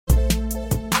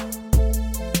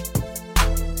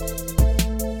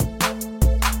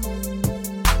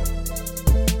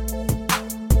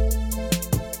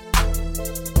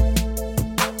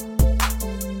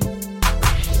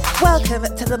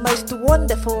Welcome to the most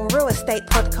wonderful real estate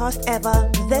podcast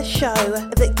ever, the show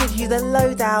that gives you the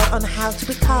lowdown on how to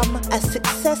become a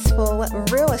successful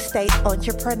real estate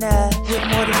entrepreneur. With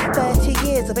more than 30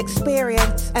 years of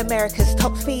experience, America's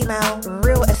top female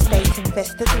real estate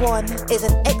investor Dwan is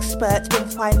an expert in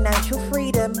financial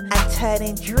freedom and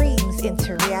turning dreams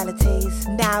into realities.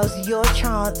 Now's your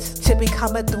chance to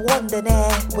become a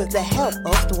Dwandonaire with the help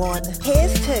of Dwan.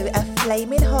 Here's to a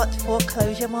flaming hot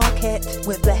foreclosure market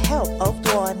with the help of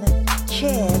Dwan.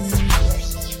 Cheers.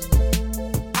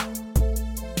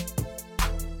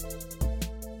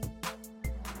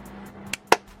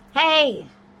 Hey,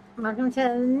 welcome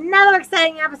to another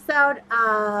exciting episode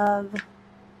of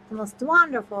the most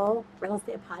wonderful real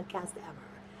estate podcast ever.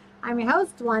 I'm your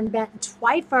host, Dwan Bent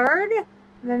Twyford.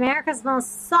 I'm America's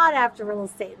most sought after real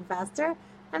estate investor.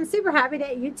 I'm super happy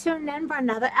that you tuned in for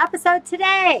another episode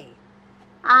today.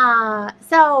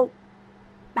 So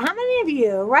how many of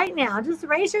you right now, just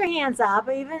raise your hands up,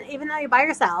 even though you're by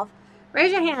yourself,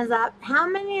 raise your hands up. How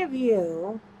many of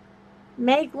you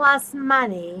make less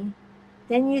money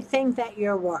than you think that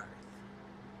you're worth?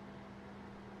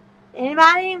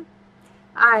 Anybody?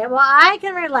 All right, well, I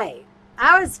can relate.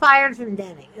 I was fired from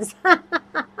Denny's.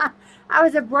 I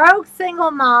was a broke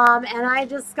single mom, and I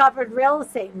discovered real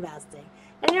estate investing.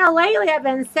 And, lately I've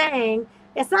been saying,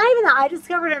 it's not even that I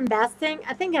discovered investing.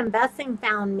 I think investing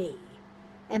found me.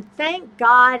 And thank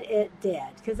God it did.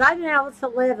 Because I've been able to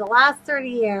live the last 30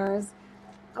 years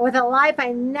with a life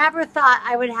I never thought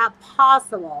I would have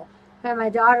possible when my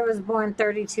daughter was born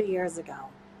 32 years ago.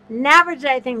 Never did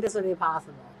I think this would be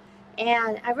possible.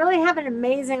 And I really have an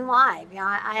amazing life.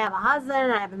 I have a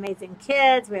husband. I have amazing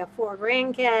kids. We have 4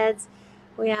 grandkids.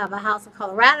 We have a house in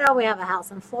Colorado. We have a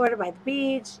house in Florida by the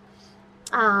beach.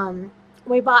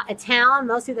 We bought a town.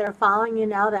 Most of you that are following,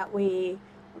 that we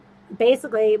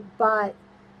basically bought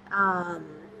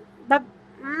the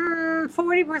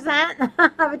 40%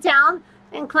 of a town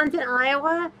in Clinton,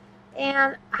 Iowa.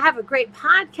 And I have a great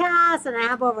podcast, and I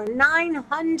have over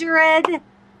 900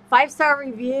 5-star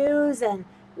reviews and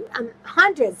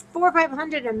hundreds, 400 or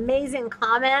 500 amazing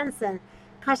comments. And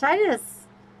gosh, I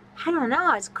don't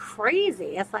know, it's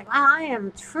crazy. It's like, wow, I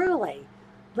am truly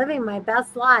living my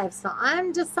best life. So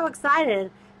I'm just so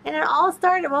excited. And it all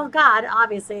started, well, God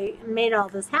obviously made all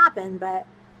this happen, but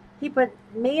He put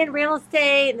me in real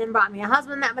estate and then brought me a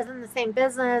husband that was in the same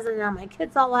business. And now my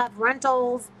kids all have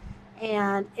rentals.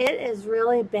 And it has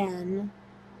really been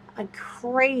a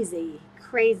crazy,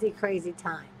 crazy, crazy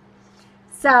time.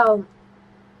 So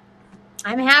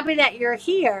I'm happy that you're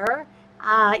here.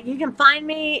 You can find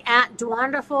me at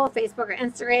Dwanderful, Facebook or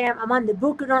Instagram. I'm on the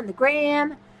book and on the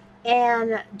gram.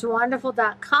 And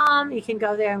Dwanderful.com. You can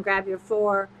go there and grab your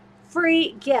 4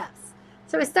 free gifts.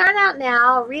 So we start out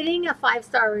now reading a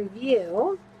 5-star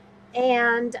review.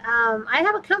 And I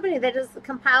have a company that just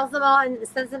compiles them all and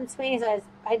sends them to me. So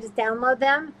I just download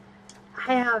them.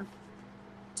 I have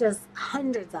just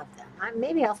hundreds of them.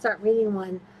 Maybe I'll start reading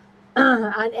one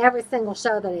on every single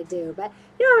show that I do. But,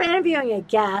 I'm interviewing a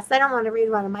guest. I don't want to read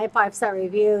one of my 5-star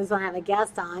reviews when I have a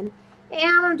guest on.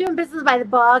 And I'm doing business by the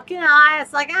book.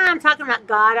 It's like, I'm talking about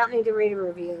God. I don't need to read a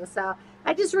review. So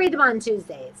I just read them on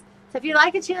Tuesdays. So if you'd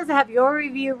like a chance to have your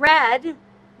review read,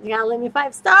 you got to leave me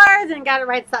 5 stars and got to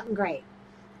write something great.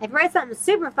 If you write something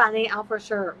super funny, I'll for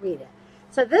sure read it.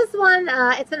 So this one,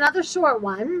 it's another short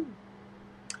one.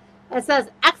 It says,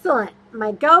 excellent,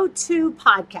 my go-to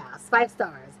podcast, 5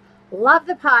 stars. Love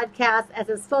the podcast as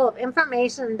it's full of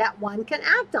information that one can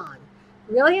act on.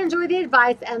 Really enjoy the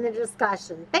advice and the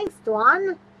discussion. Thanks,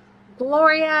 Dwan.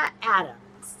 Gloria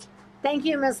Adams. Thank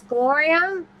you, Miss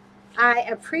Gloria. I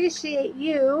appreciate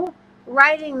you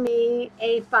writing me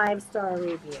a 5-star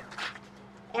review.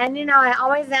 And, I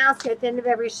always ask at the end of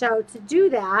every show to do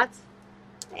that.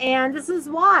 And this is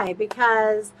why.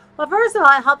 Because, well, first of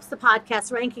all, it helps the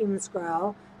podcast rankings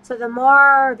grow. So the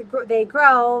more they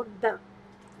grow,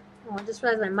 I just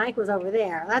realized my mic was over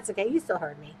there. That's okay. You still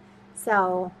heard me.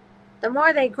 So the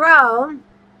more they grow,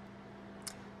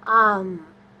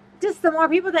 just the more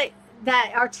people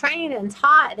that are trained and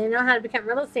taught, they know how to become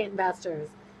real estate investors.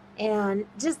 And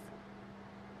just,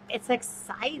 it's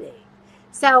exciting.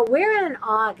 So we're in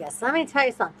August. Let me tell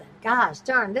you something. Gosh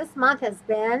darn, this month has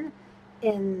been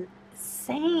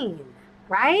insane,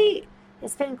 right?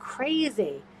 It's been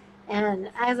crazy.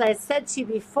 And as I said to you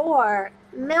before,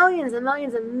 millions and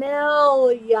millions and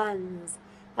millions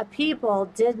of people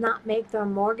did not make their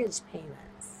mortgage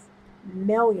payments.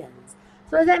 Millions.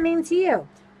 So what does that mean to you?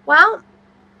 Well,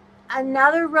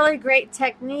 another really great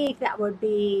technique that would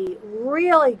be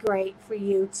really great for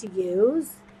you to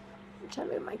use. I'm trying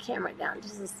to move my camera down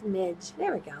just a smidge.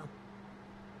 There we go.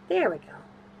 There we go.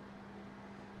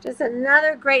 Just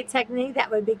another great technique that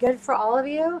would be good for all of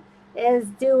you is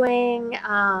doing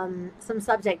some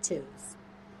subject twos.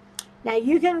 Now,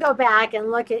 you can go back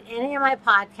and look at any of my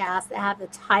podcasts that have the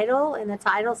title and the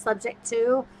title subject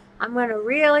to. I'm going to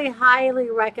really highly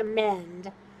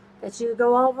recommend that you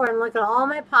go over and look at all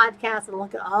my podcasts and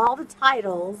look at all the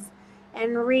titles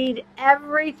and read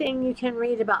everything you can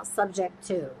read about subject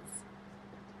twos.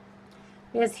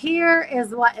 Because here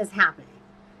is what is happening.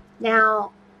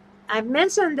 Now, I've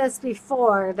mentioned this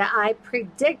before that I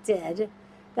predicted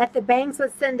that the banks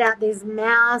would send out these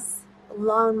mass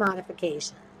loan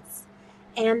modifications.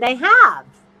 And they have.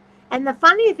 And the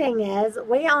funny thing is,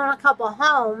 we own a couple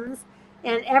homes,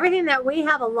 and everything that we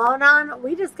have a loan on,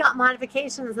 we just got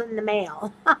modifications in the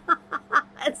mail.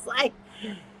 It's like,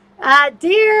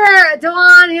 dear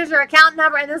Dawn, here's your account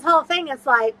number. And this whole thing, it's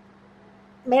like,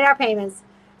 made our payments.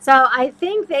 So I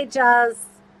think they just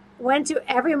went to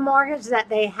every mortgage that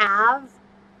they have,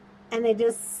 and they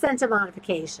just sent a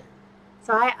modification.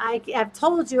 So I've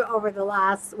told you over the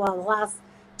last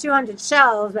 200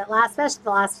 shows, but especially the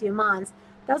last few months,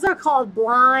 those are called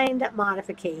blind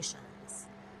modifications.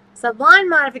 So blind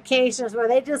modifications where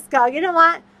they just go, you know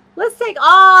what, let's take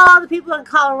all the people in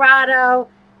Colorado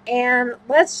and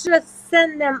let's just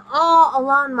send them all a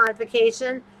loan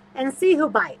modification and see who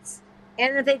bites.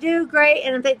 And if they do, great,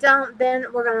 and if they don't, then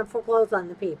we're going to foreclose on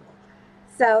the people.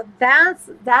 So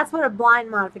that's what a blind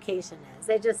modification is.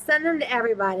 They just send them to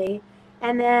everybody,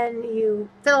 and then you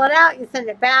fill it out, you send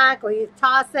it back, or you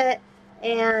toss it,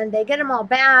 and they get them all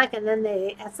back, and then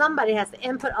somebody has to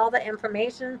input all the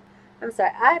information. I'm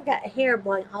sorry, I've got hair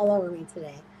blowing all over me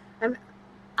today. I'm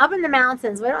up in the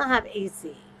mountains. We don't have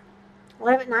AC. We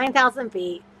live at 9,000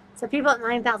 feet, so people at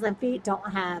 9,000 feet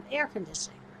don't have air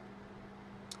conditioning.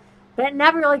 But it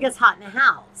never really gets hot in the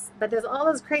house. But there's all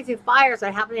those crazy fires that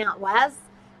are happening out west,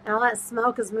 and all that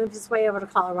smoke has moved its way over to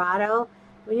Colorado.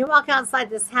 When you walk outside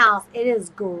this house, it is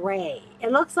gray.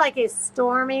 It looks like a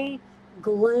stormy,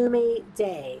 gloomy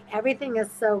day. Everything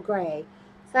is so gray.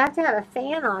 So I have to have a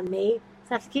fan on me.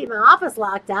 So I have to keep my office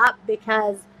locked up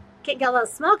because I can't get a lot of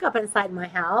smoke up inside my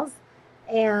house.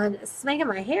 And it's making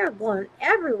my hair blowing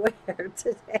everywhere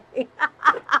today. It's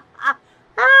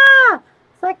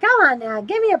like, come on now,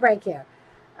 give me a break here.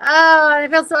 Oh, and I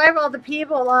feel sorry for all the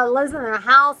people losing their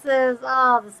houses.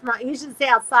 Oh, the smoke. You should stay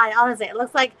outside. Honestly, it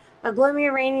looks like a gloomy,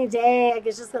 rainy day. Like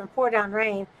it's just going to pour down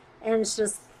rain, and it's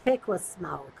just thick with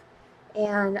smoke.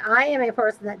 And I am a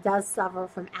person that does suffer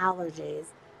from allergies,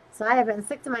 so I have been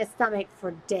sick to my stomach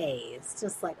for days.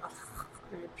 Just like, oh,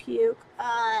 I'm going to puke.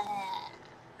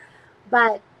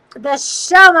 But the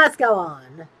show must go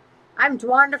on. I'm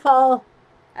wonderful,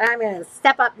 and I'm going to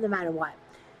step up no matter what.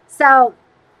 So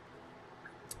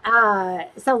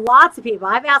lots of people.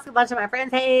 I've asked a bunch of my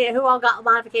friends, hey, who all got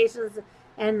modifications?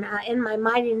 And in my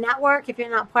Mighty Network, if you're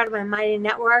not part of my Mighty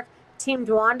Network, Team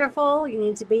Wonderful, you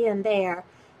need to be in there.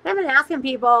 And I've been asking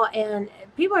people, and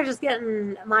people are just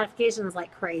getting modifications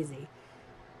like crazy.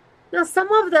 Now,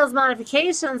 some of those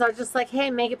modifications are just like,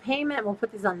 hey, make a payment, we'll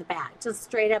put these on the back, just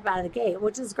straight up out of the gate,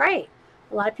 which is great.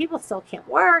 A lot of people still can't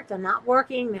work. They're not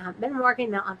working. They haven't been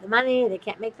working. They don't have the money. They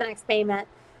can't make the next payment.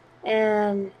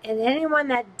 And anyone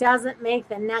that doesn't make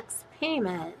the next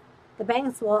payment, the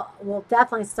banks will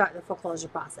definitely start the foreclosure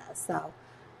process. So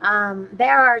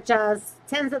there are just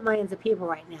tens of millions of people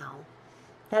right now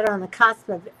that are on the cusp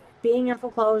of being in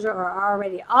foreclosure or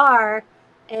already are.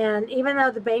 And even though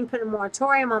the bank put a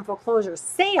moratorium on foreclosure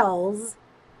sales,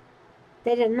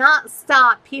 they did not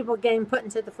stop people getting put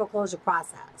into the foreclosure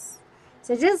process.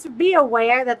 So just be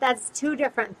aware that that's two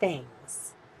different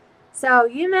things. So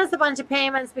you miss a bunch of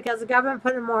payments because the government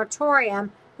put a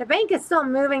moratorium. The bank is still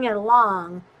moving it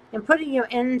along and putting you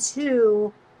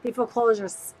into the foreclosure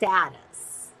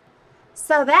status.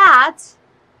 So that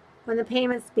when the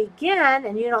payments begin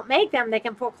and you don't make them, they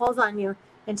can foreclose on you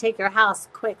and take your house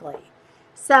quickly.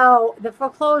 So the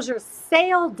foreclosure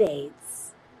sale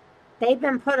dates, they've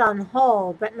been put on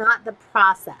hold, but not the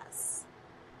process.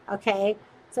 Okay?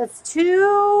 So it's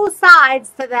two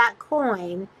sides to that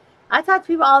coin. I talk to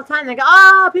people all the time. They go,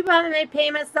 oh, people haven't made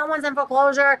payments. No one's in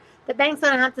foreclosure. The bank's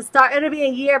going to have to start. It'll be a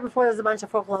year before there's a bunch of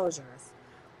foreclosures.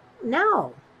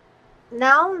 No,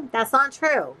 that's not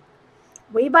true.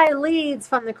 We buy leads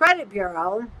from the credit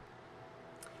bureau,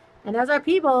 and those are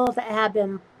people that have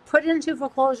been put into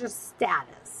foreclosure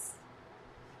status.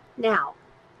 Now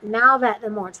that the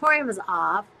moratorium is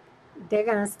off, they're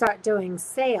going to start doing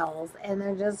sales, and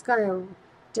they're just going to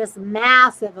just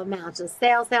massive amounts, just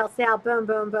sale, boom,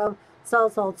 boom, boom,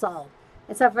 sold.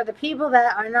 And so for the people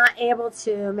that are not able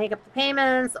to make up the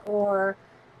payments or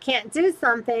can't do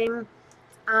something,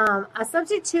 A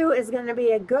subject to is going to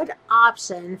be a good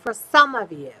option for some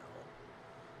of you.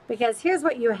 Because here's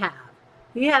what you have.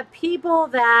 You have people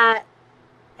that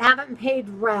haven't paid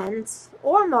rent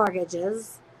or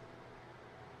mortgages,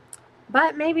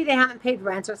 but maybe they haven't paid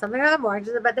rent or something, or the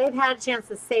mortgages, but they've had a chance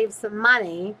to save some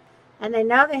money, and they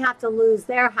know they have to lose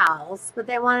their house, but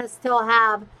they want to still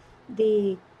have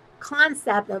the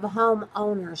concept of home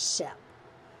ownership.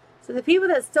 So the people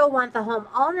that still want the home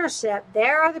ownership,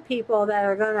 there are the people that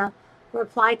are going to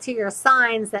reply to your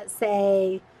signs that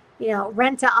say,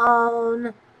 rent to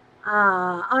own,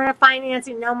 owner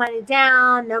financing, no money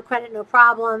down, no credit, no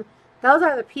problem. Those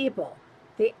are the people.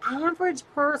 The average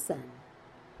person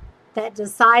that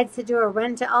decides to do a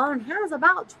rent to own has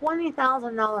about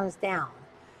 $20,000 down.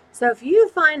 So if you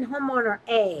find homeowner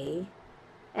A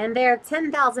and they're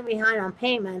 $10,000 behind on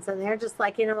payments and they're just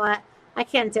like, you know what, I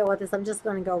can't deal with this, I'm just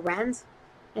going to go rent,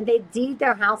 and they deed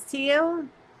their house to you,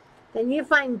 then you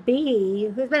find B,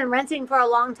 who's been renting for a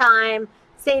long time,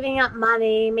 saving up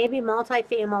money, maybe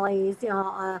multi-families,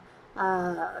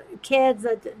 kids,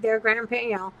 their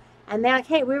grandparents, and they're like,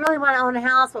 hey, we really want to own a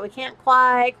house, but we can't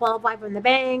quite qualify from the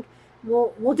bank.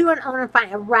 We'll do an owner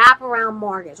finance, a wrap-around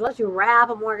mortgage. We'll let you wrap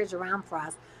a mortgage around for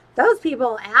us. Those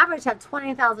people, average, have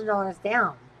 $20,000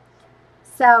 down.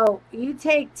 So you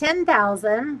take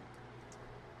 $10,000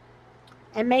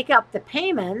 and make up the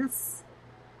payments,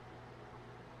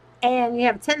 and you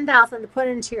have $10,000 to put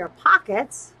into your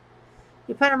pockets.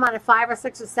 You put them on a 5 or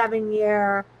 6 or 7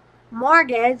 year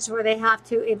mortgage where they have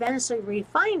to eventually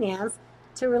refinance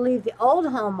to relieve the old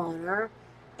homeowner,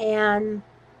 and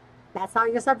that's how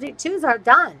your subject twos are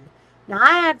done. Now,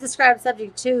 I have described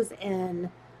subject twos in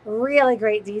really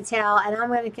great detail, and I'm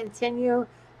going to continue.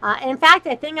 In fact,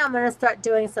 I think I'm going to start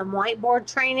doing some whiteboard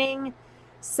training.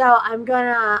 So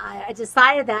I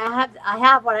decided that I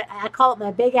have what I call it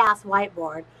my big ass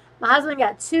whiteboard. My husband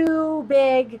got two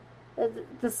big,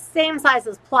 the same size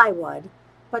as plywood,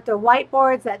 but they're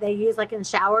whiteboards that they use like in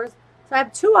showers. So I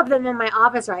have two of them in my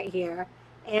office right here.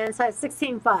 And so I have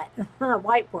 16-foot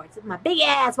whiteboards. My big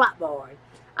ass whiteboard.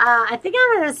 I think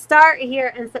I'm going to start here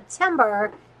in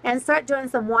September and start doing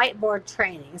some whiteboard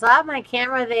training. So I have my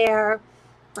camera there.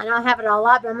 I don't have it all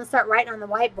up, but I'm going to start writing on the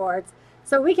whiteboards.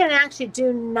 So we can actually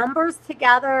do numbers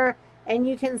together, and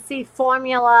you can see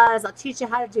formulas. I'll teach you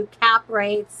how to do cap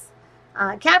rates.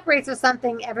 Cap rates are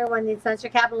something everyone needs. That's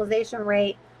your capitalization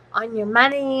rate on your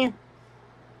money.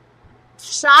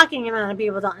 Shocking amount of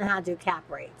people don't know how to do cap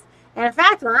rates. And in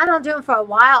fact, when I don't do them for a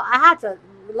while, I had to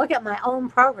look at my own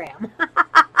program.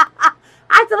 I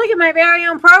have to look at my very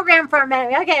own program for a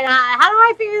minute. Okay, now how do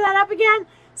I figure that up again?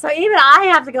 So even I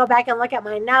have to go back and look at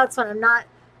my notes when I'm not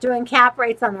doing cap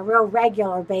rates on a real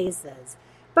regular basis.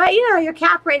 But your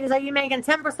cap rate is, are you making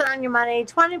 10% on your money,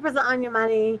 20% on your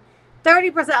money,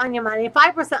 30% on your money,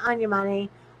 5% on your money?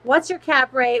 What's your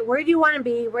cap rate? Where do you want to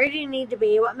be? Where do you need to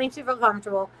be? What makes you feel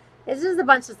comfortable? It's just a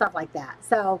bunch of stuff like that.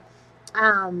 So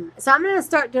I'm going to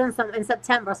start doing some in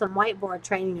September, some whiteboard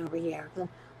training over here. So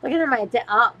looking at my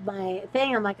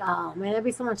thing, I'm like, oh man, that'd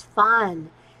be so much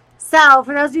fun. So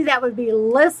for those of you that would be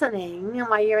listening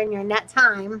while you're in your net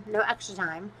time, no extra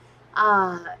time,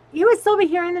 you would still be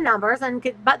hearing the numbers,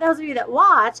 but those of you that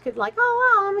watch could like,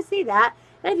 oh wow, let me see that.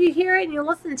 And if you hear it and you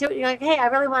listen to it, you're like, hey, I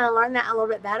really want to learn that a little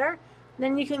bit better.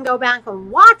 Then you can go back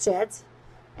and watch it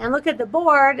and look at the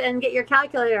board and get your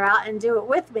calculator out and do it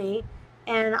with me.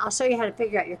 And I'll show you how to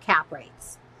figure out your cap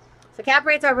rates. So cap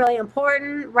rates are really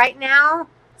important right now.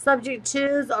 Subject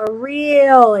twos are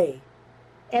really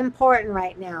important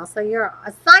right now. So your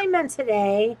assignment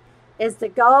today is to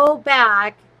go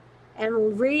back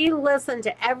and re-listen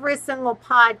to every single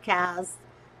podcast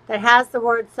that has the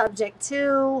word subject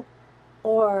to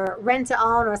or rent to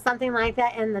own or something like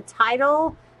that in the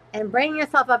title, and bring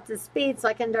yourself up to speed so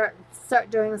I can start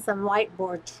doing some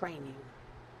whiteboard training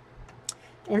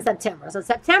in September. So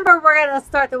September, we're going to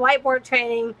start the whiteboard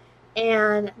training,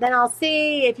 and then I'll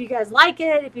see if you guys like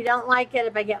it, if you don't like it,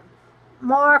 if I get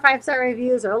more 5-star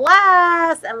reviews or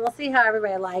less, and we'll see how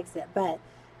everybody likes it. But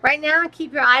right now,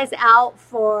 keep your eyes out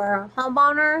for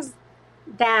homeowners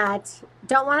that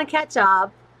don't want to catch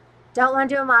up, don't want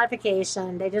to do a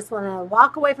modification. They just want to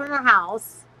walk away from their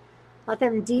house, let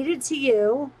them deed it to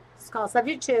you. It's called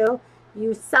subject to.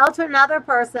 You sell to another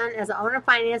person as an owner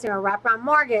financing or wraparound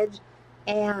mortgage,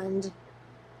 and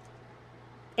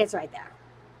it's right there.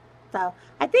 So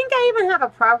I think I even have a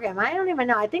program. I don't even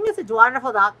know. I think it's at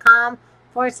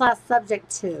dwonderful.com/subject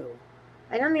to.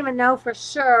 I don't even know for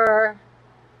sure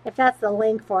if that's the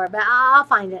link for it, but I'll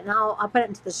find it and I'll put it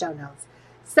into the show notes.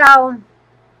 So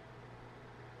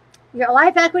your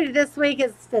life equity this week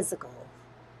is physical.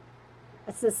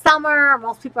 It's the summer.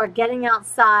 Most people are getting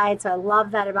outside, so I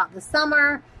love that about the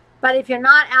summer. But if you're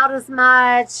not out as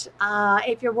much,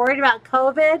 if you're worried about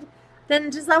COVID,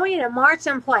 then I want you to march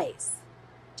in place.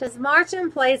 Just march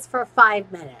in place for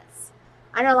 5 minutes.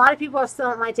 I know a lot of people are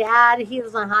still, my dad, he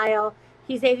lives in Ohio.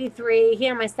 He's 83. He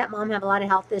and my stepmom have a lot of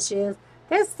health issues.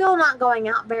 They're still not going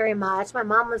out very much. My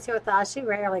mom lives here with us. She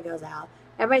rarely goes out.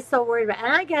 Everybody's so worried about it.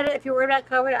 And I get it. If you're worried about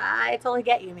COVID, I totally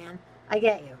get you, man. I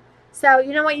get you. So,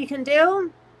 you know what you can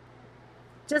do?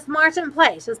 Just march in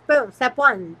place. Just boom. Step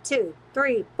 1, 2,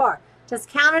 3, 4. Just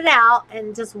count it out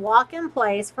and just walk in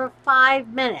place for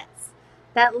 5 minutes.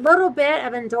 That little bit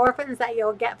of endorphins that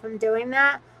you'll get from doing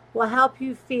that will help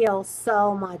you feel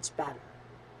so much better.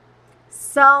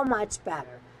 So much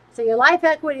better. So your life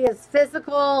equity is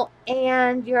physical,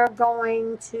 and you're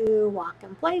going to walk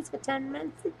in place for 10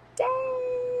 minutes a day.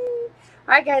 All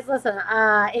right, guys, listen.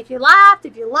 If you laughed,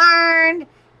 if you learned,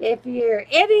 if you're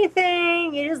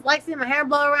anything, you just like seeing my hair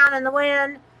blow around in the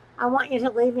wind, I want you to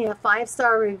leave me a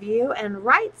 5-star review and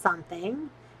write something,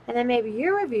 and then maybe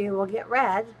your review will get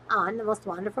read on the most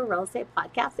wonderful real estate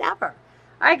podcast ever.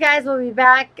 All right, guys, we'll be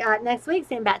back next week,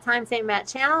 same bat time, same bat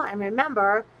channel, and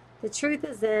remember, the truth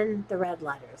is in the red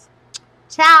letters.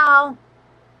 Ciao.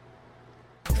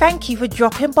 Thank you for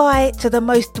dropping by to the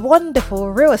most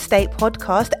wonderful real estate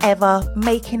podcast ever,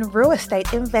 making real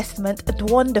estate investment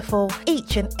wonderful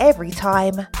each and every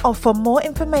time. And for more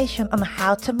information on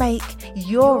how to make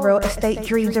your real estate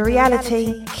dreams a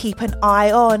reality, keep an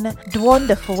eye on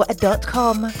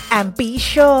dwonderful.com and be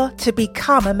sure to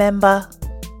become a member.